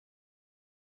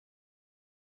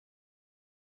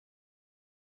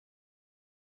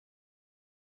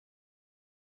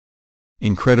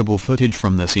Incredible footage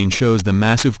from the scene shows the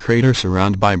massive crater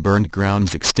surrounded by burned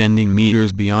grounds extending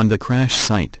meters beyond the crash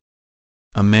site.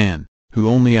 A man, who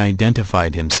only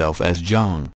identified himself as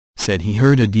Zhang, said he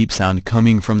heard a deep sound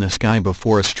coming from the sky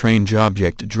before a strange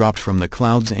object dropped from the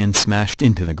clouds and smashed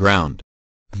into the ground.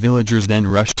 Villagers then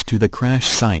rushed to the crash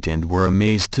site and were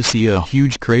amazed to see a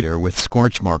huge crater with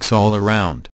scorch marks all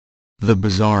around. The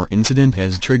bizarre incident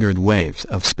has triggered waves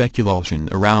of speculation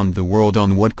around the world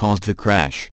on what caused the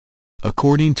crash.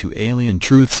 According to alien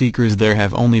truth seekers, there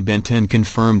have only been 10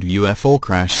 confirmed UFO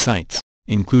crash sites,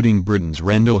 including Britain's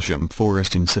Rendlesham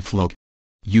Forest in Suffolk.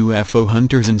 UFO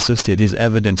hunters insist it is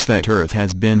evidence that Earth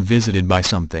has been visited by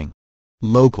something.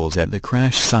 Locals at the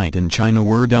crash site in China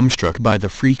were dumbstruck by the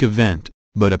freak event,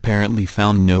 but apparently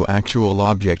found no actual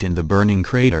object in the burning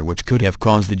crater which could have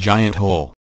caused the giant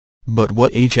hole. But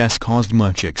what has caused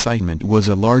much excitement was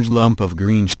a large lump of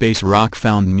green space rock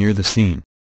found near the scene.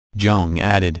 Zhang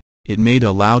added, "It made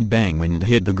a loud bang when it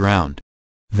hit the ground.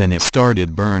 Then it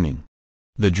started burning.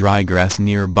 The dry grass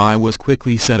nearby was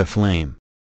quickly set aflame."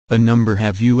 A number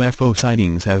of UFO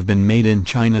sightings have been made in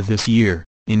China this year,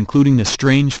 including a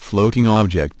strange floating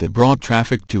object that brought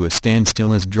traffic to a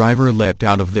standstill as drivers leapt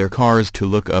out of their cars to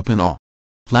look up in awe.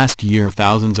 Last year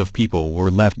thousands of people were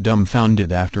left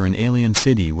dumbfounded after an alien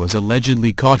city was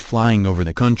allegedly caught flying over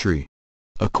the country.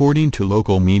 According to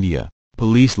local media,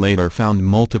 police later found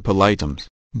multiple items,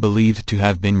 believed to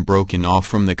have been broken off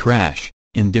from the crash,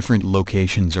 in different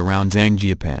locations around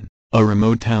Zhangjiapan, a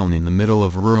remote town in the middle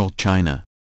of rural China.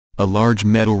 A large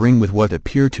metal ring with what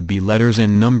appear to be letters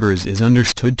and numbers is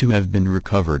understood to have been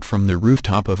recovered from the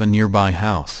rooftop of a nearby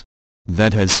house.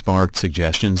 That has sparked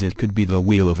suggestions it could be the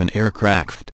wheel of an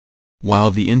aircraft.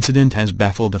 While the incident has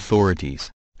baffled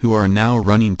authorities, who are now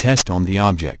running tests on the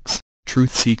objects,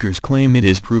 truth seekers claim it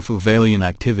is proof of alien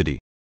activity.